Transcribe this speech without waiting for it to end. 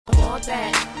I want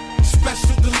that.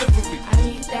 Special delivery. I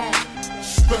need that.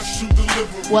 Special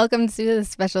delivery. Welcome to the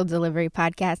Special Delivery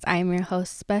Podcast. I am your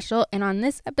host, Special, and on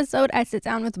this episode, I sit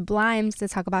down with Blimes to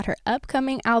talk about her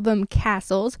upcoming album,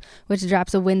 Castles, which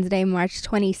drops a Wednesday, March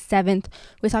 27th.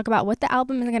 We talk about what the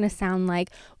album is going to sound like,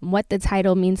 what the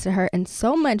title means to her, and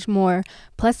so much more.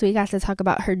 Plus, we got to talk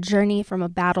about her journey from a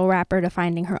battle rapper to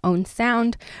finding her own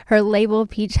sound, her label,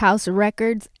 Peach House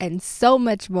Records, and so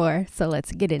much more. So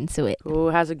let's get into it. Ooh,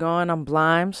 how's it going? I'm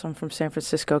Blimes. I'm from San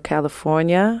Francisco,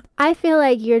 California. I feel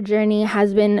like your journey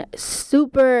has been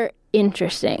super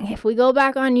interesting. If we go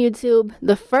back on YouTube,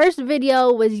 the first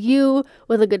video was you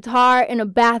with a guitar in a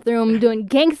bathroom doing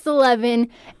Gangsta 11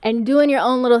 and doing your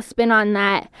own little spin on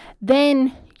that.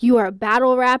 Then you are a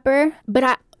battle rapper,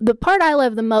 but the part I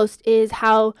love the most is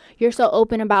how you're so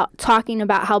open about talking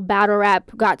about how battle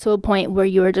rap got to a point where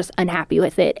you were just unhappy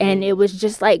with it. And it was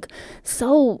just like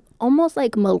so almost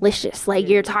like malicious. Like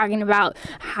you're talking about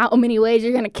how many ways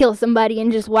you're going to kill somebody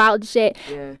and just wild shit.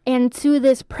 Yeah. And to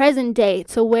this present day,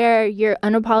 to where you're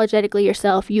unapologetically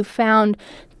yourself, you found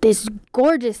this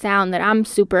gorgeous sound that I'm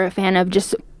super a fan of,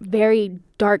 just very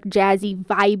dark, jazzy,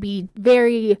 vibey,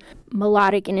 very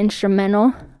melodic and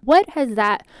instrumental. What has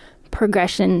that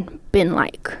progression been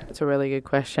like? That's a really good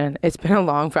question. It's been a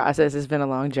long process. It's been a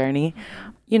long journey.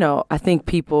 You know, I think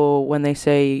people, when they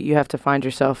say you have to find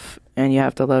yourself and you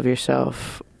have to love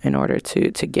yourself in order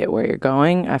to get where you're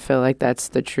going, I feel like that's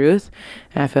the truth.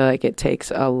 And I feel like it takes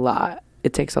a lot.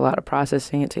 It takes a lot of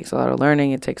processing. It takes a lot of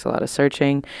learning. It takes a lot of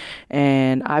searching.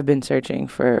 And I've been searching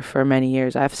for many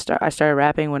years. I started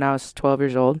rapping when I was 12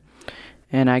 years old.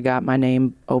 And I got my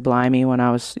name O'Blimey when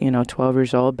I was, 12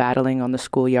 years old, battling on the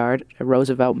schoolyard at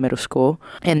Roosevelt Middle School.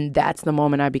 And that's the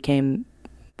moment I became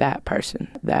that person,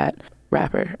 that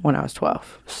rapper, when I was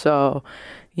 12. So,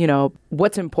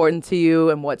 what's important to you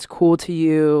and what's cool to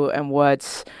you and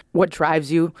what drives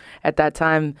you at that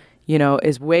time,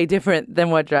 is way different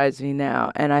than what drives me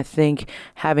now. And I think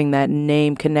having that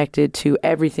name connected to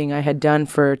everything I had done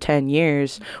for 10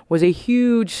 years was a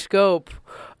huge scope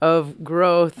of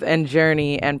growth and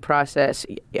journey and process.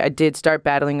 I did start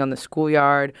battling on the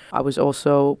schoolyard. I was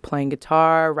also playing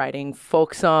guitar, writing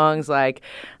folk songs, like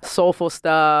soulful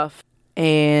stuff.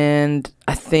 And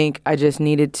I think I just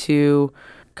needed to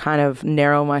kind of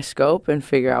narrow my scope and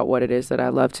figure out what it is that I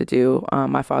love to do.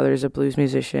 My father is a blues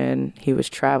musician. He was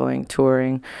traveling,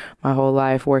 touring my whole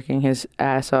life, working his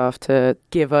ass off to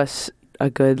give us a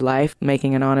good life,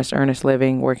 making an honest, earnest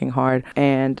living, working hard.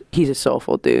 And he's a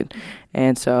soulful dude.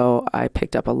 And so I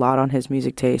picked up a lot on his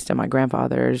music taste and my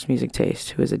grandfather's music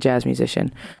taste, who is a jazz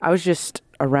musician. I was just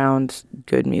around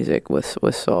good music with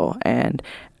soul, and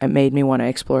it made me want to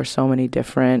explore so many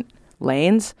different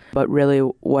lanes. But really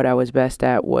what I was best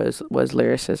at was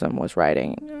lyricism, was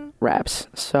writing raps.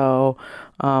 So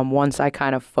once I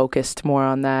kind of focused more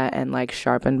on that and like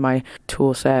sharpened my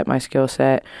tool set, my skill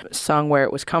set, sung where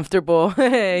it was comfortable,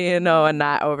 and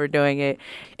not overdoing it,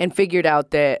 and figured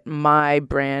out that my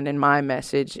brand and my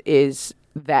message is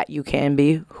that you can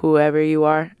be whoever you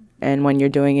are. And when you're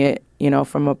doing it,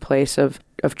 from a place of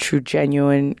true,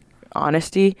 genuine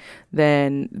honesty,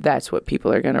 then that's what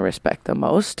people are going to respect the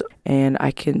most. And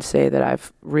I can say that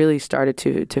I've really started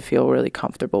to feel really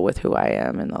comfortable with who I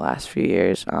am in the last few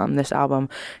years. This album,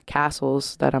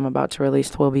 Castles, that I'm about to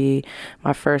release will be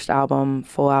my first album,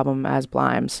 full album as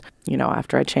Blimes.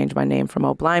 After I changed my name from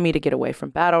O'Blimey to get away from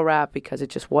battle rap because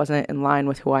it just wasn't in line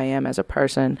with who I am as a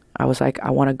person, I was like, I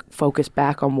want to focus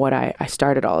back on what I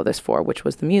started all of this for, which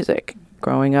was the music.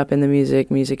 Growing up in the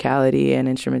musicality and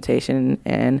instrumentation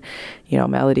and,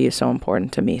 melody is so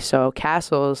important to me. So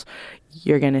Castles,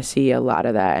 you're going to see a lot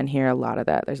of that and hear a lot of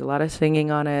that. There's a lot of singing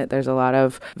on it. There's a lot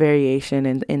of variation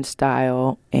in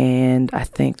style. And I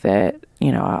think that,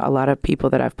 a lot of people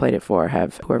that I've played it for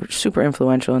who are super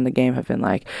influential in the game have been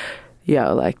like,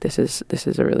 yo, like this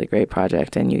is a really great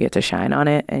project, and you get to shine on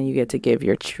it and you get to give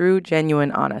your true,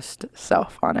 genuine, honest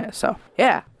self on it. So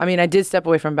yeah, I did step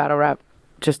away from battle rap.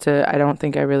 I don't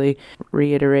think I really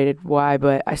reiterated why,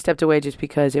 but I stepped away just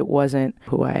because it wasn't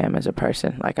who I am as a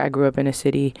person. Like, I grew up in a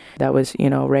city that was,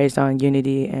 raised on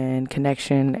unity and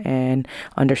connection and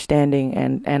understanding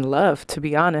and love, to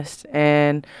be honest.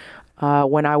 And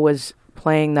when I was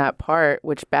playing that part,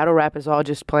 which battle rap is all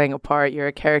just playing a part. You're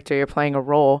a character, you're playing a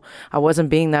role. I wasn't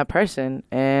being that person,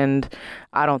 and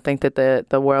I don't think that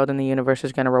the world and the universe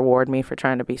is going to reward me for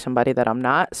trying to be somebody that I'm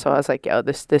not. So I was like, yo,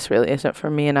 this really isn't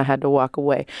for me, and I had to walk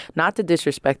away. Not to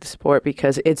disrespect the sport,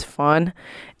 because it's fun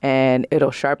and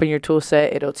it'll sharpen your tool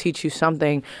set. It'll teach you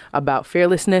something about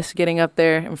fearlessness, getting up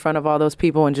there in front of all those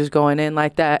people and just going in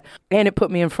like that. And it put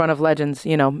me in front of legends.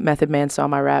 You know, Method Man saw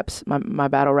my raps, my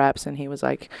battle raps, and he was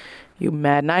like, you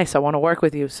mad nice, I want to work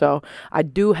with you. So I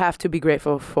do have to be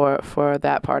grateful for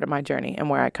that part of my journey and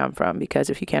where I come from,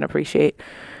 because if you can't appreciate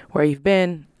where you've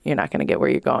been, you're not going to get where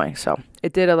you're going. So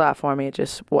it did a lot for me. It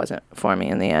just wasn't for me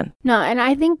in the end. No, and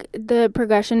I think the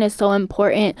progression is so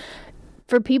important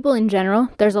for people in general.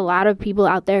 There's a lot of people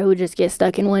out there who just get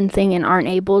stuck in one thing and aren't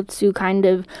able to kind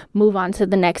of move on to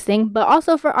the next thing. But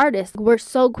also for artists, we're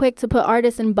so quick to put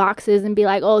artists in boxes and be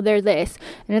like, oh, they're this.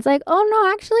 And it's like, oh,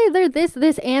 no, actually, they're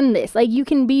this, and this. Like, you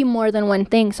can be more than one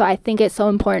thing. So I think it's so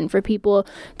important for people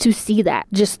to see that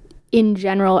just in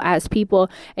general as people.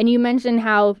 And you mentioned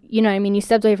how, you know, I mean, you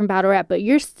stepped away from battle rap, but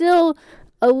you're still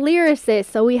a lyricist,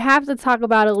 so we have to talk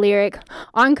about a lyric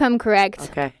on Come Correct.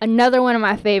 Okay. Another one of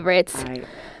my favorites. All right.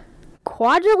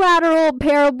 Quadrilateral,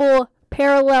 parable,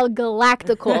 parallel,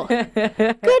 galactical.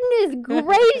 Goodness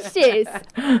gracious.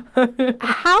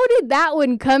 How did that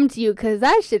one come to you? Because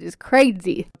that shit is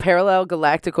crazy. Parallel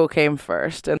Galactical came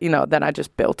first, and, you know, then I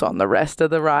just built on the rest of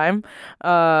the rhyme. We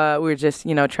were just,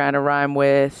 you know, trying to rhyme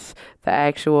with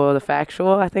the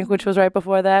factual, I think, which was right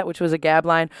before that, which was a Gab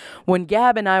line. When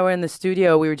Gab and I were in the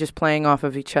studio, we were just playing off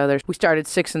of each other. We started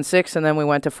 6 and 6, and then we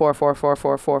went to 4, 4, 4,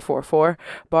 4, 4, 4, 4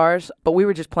 bars, but we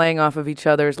were just playing off of each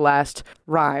other's last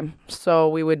rhyme. So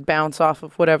we would bounce off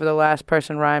of whatever the last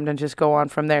person rhymed and just go on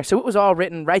from there. So it was all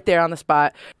written right there on the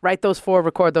spot. Write those 4,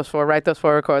 record those 4, write those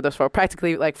 4, record those 4,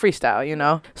 practically like freestyle, you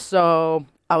know? So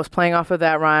I was playing off of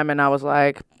that rhyme, and I was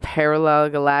like, parallel,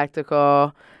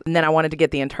 galactical. And then I wanted to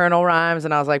get the internal rhymes,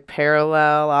 and I was like,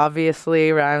 parallel,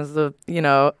 obviously, rhymes the, you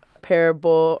know,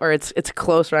 parable, or it's a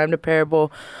close rhyme to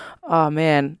parable. Oh,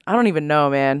 man, I don't even know,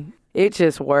 man. It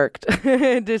just worked.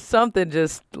 Just something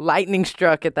just lightning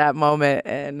struck at that moment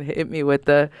and hit me with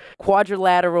the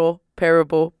quadrilateral,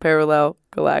 parable, parallel,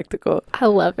 galactical. I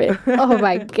love it. Oh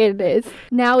my goodness.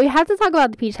 Now we have to talk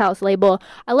about the Peach House label.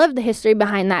 I love the history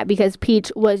behind that because Peach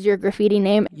was your graffiti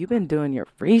name. You've been doing your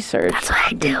research. That's what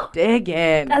I do.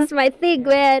 Digging. That's my thing,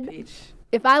 man. Peach.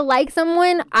 If I like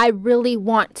someone, I really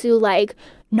want to like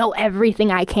know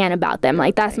everything I can about them.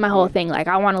 Like that's my whole thing. Like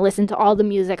I want to listen to all the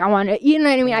music. I want to, you know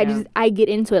what I mean? Yeah. I get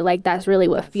into it. Like that's really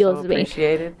what fuels So me.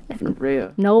 appreciated. For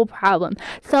real. No problem.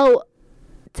 So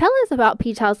tell us about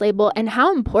Peach House label and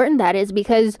how important that is,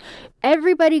 because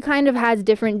everybody kind of has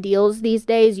different deals these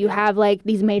days. You have like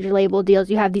these major label deals,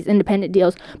 you have these independent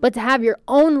deals, but to have your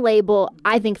own label,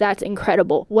 I think that's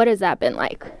incredible. What has that been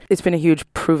like? It's been a huge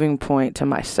proving point to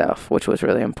myself, which was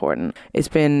really important. It's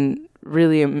been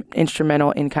really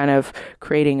instrumental in kind of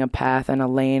creating a path and a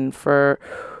lane for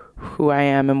who I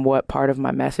am and what part of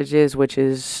my message is, which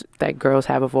is that girls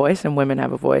have a voice and women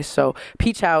have a voice. So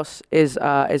Peach House is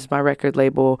my record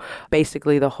label.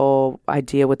 Basically, the whole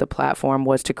idea with the platform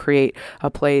was to create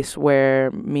a place where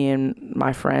me and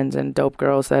my friends and dope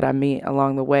girls that I meet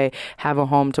along the way have a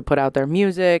home to put out their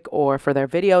music, or for their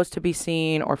videos to be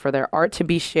seen, or for their art to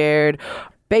be shared.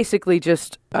 Basically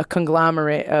just a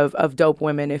conglomerate of dope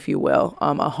women, if you will,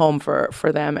 a home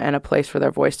for them and a place for their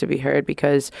voice to be heard,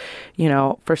 because, you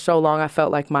know, for so long I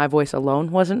felt like my voice alone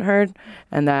wasn't heard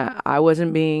and that I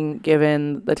wasn't being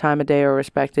given the time of day or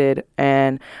respected.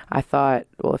 And I thought,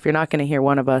 well, if you're not going to hear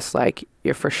one of us, like,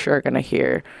 you're for sure going to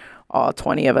hear all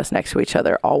 20 of us next to each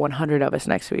other, all 100 of us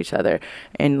next to each other.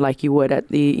 And like you would at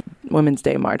the Women's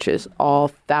Day marches, all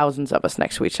thousands of us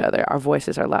next to each other. Our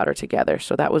voices are louder together.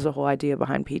 So that was the whole idea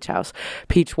behind Peach House.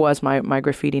 Peach was my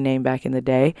graffiti name back in the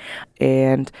day.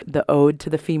 And the ode to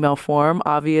the female form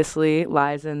obviously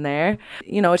lies in there.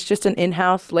 You know, it's just an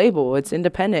in-house label. It's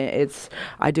independent.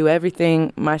 I do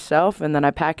everything myself, and then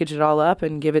I package it all up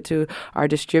and give it to our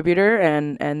distributor,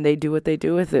 and they do what they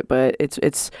do with it. But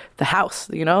it's the house,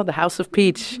 you know, the House of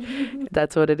Peach.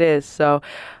 That's what it is. So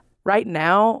right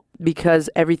now, because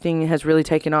everything has really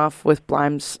taken off with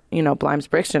Blimes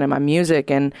Brixton and my music,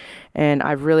 and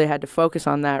I've really had to focus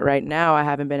on that right now. I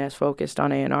haven't been as focused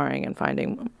on A&Ring and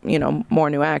finding, you know, more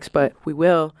new acts, but we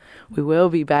will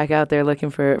be back out there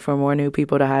looking for more new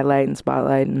people to highlight and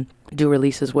spotlight and do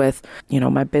releases with. You know,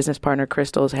 my business partner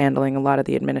Crystal is handling a lot of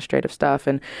the administrative stuff,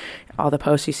 and all the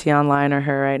posts you see online are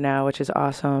her right now, which is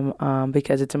awesome,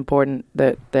 because it's important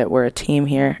that we're a team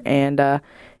here. And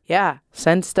yeah,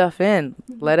 send stuff in.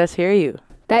 Let us hear you.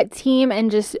 That team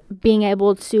and just being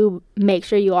able to make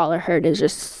sure you all are heard is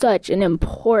just such an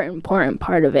important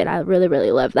part of it. I really,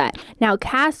 really love that. Now,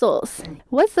 Castles,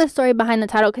 what's the story behind the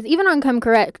title? Because even on Come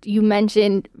Correct, you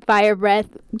mentioned fire breath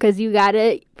because you got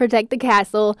to protect the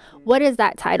castle. What does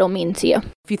that title mean to you?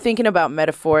 If you're thinking about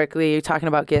metaphorically, you're talking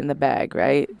about getting the bag,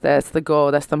 right? That's the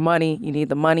goal. That's the money. You need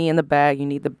the money in the bag. You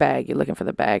need the bag. You're looking for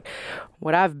the bag.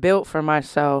 What I've built for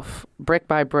myself, brick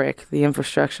by brick, the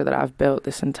infrastructure that I've built,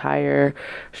 this entire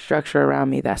structure around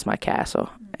me, that's my castle.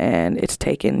 And it's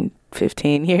taken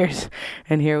 15 years,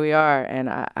 and here we are, and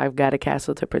I've got a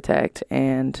castle to protect,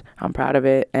 and I'm proud of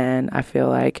it, and I feel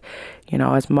like, you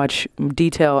know, as much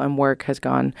detail and work has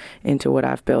gone into what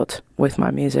I've built with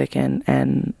my music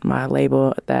and my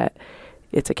label that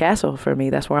it's a castle for me.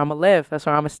 That's where I'm gonna live. That's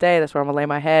where I'm gonna stay. That's where I'm gonna lay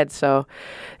my head. So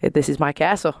this is my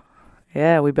castle.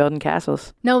 Yeah, we building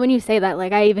castles. No, when you say that,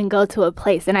 like, I even go to a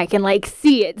place and I can, like,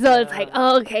 see it. So it's like,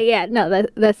 oh, okay, yeah. No,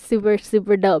 that's super,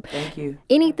 super dope. Thank you.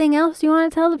 Anything else you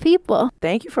want to tell the people?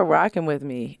 Thank you for rocking with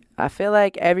me. I feel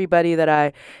like everybody that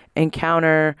I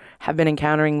have been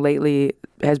encountering lately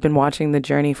has been watching the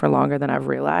journey for longer than I've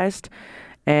realized.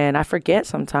 And I forget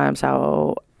sometimes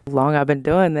how long I've been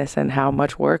doing this and how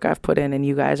much work I've put in. And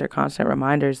you guys are constant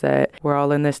reminders that we're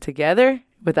all in this together.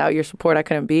 Without your support, I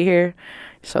couldn't be here.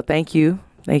 So thank you.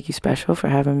 Thank you, Special, for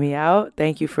having me out.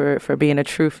 Thank you for being a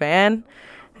true fan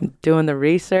and doing the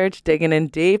research, digging in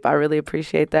deep. I really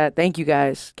appreciate that. Thank you,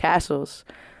 guys. Castles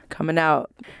coming out.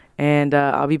 And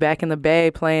I'll be back in the Bay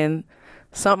playing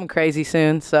something crazy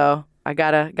soon. So I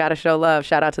gotta show love.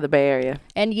 Shout out to the Bay Area.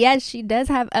 And yes, she does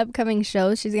have upcoming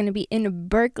shows. She's going to be in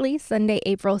Berkeley Sunday,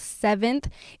 April 7th,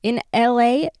 in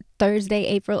LA Thursday,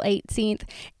 April 18th,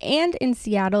 and in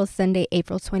Seattle Sunday,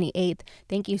 April 28th.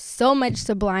 Thank you so much,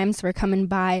 Sublimes, for coming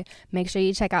by. Make sure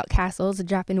you check out Castles,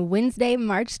 dropping Wednesday,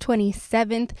 March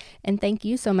 27th. And thank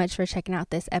you so much for checking out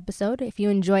this episode. If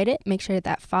you enjoyed it, make sure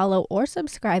that follow or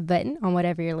subscribe button on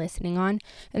whatever you're listening on,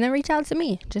 and then reach out to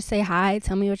me. Just say hi,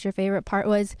 tell me what your favorite part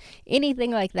was,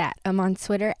 anything like that. I'm on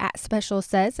Twitter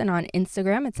 @SpecialSays, and on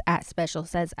Instagram it's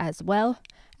 @SpecialSays as well.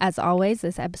 As always,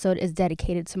 this episode is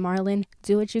dedicated to Marlon.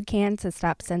 Do what you can to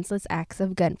stop senseless acts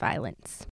of gun violence.